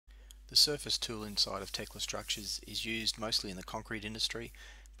The surface tool inside of Tekla structures is used mostly in the concrete industry,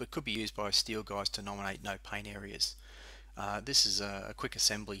 but could be used by steel guys to nominate no paint areas. This is a quick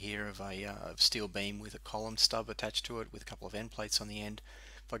assembly here of a steel beam with a column stub attached to it with a couple of end plates on the end.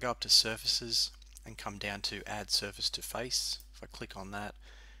 If I go up to surfaces and come down to add surface to face, if I click on that,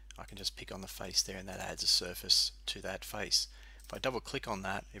 I can just pick on the face there and that adds a surface to that face. If I double click on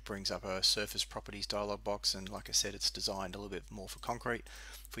that, it brings up a surface properties dialog box, and like I said, it's designed a little bit more for concrete.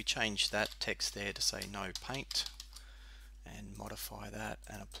 If we change that text there to say no paint and modify that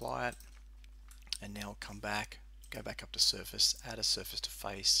and apply it, and now come back, go back up to surface, add a surface to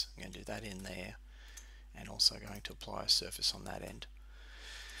face, I'm going to do that in there, and also going to apply a surface on that end.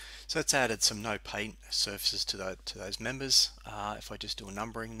 So that's added some no paint surfaces to those members. If I just do a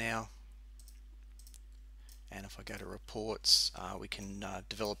numbering now, and if I go to reports, we can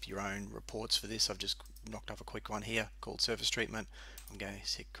develop your own reports for this. I've just knocked up a quick one here called surface treatment. I'm going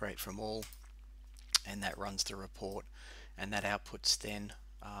to hit create from all, and that runs the report, and that outputs then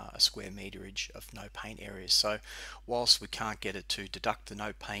a square meterage of no paint areas. So whilst we can't get it to deduct the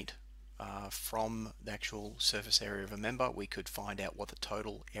no paint from the actual surface area of a member, we could find out what the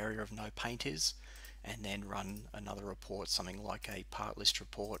total area of no paint is and then run another report, something like a part list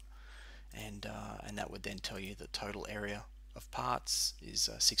report, and that would then tell you the total area of parts is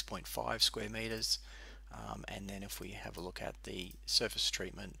 6.5 square meters, and then if we have a look at the surface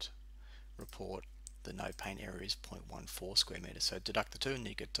treatment report, the no paint area is 0.14 square meters. So deduct the two and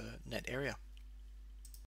you get a net area.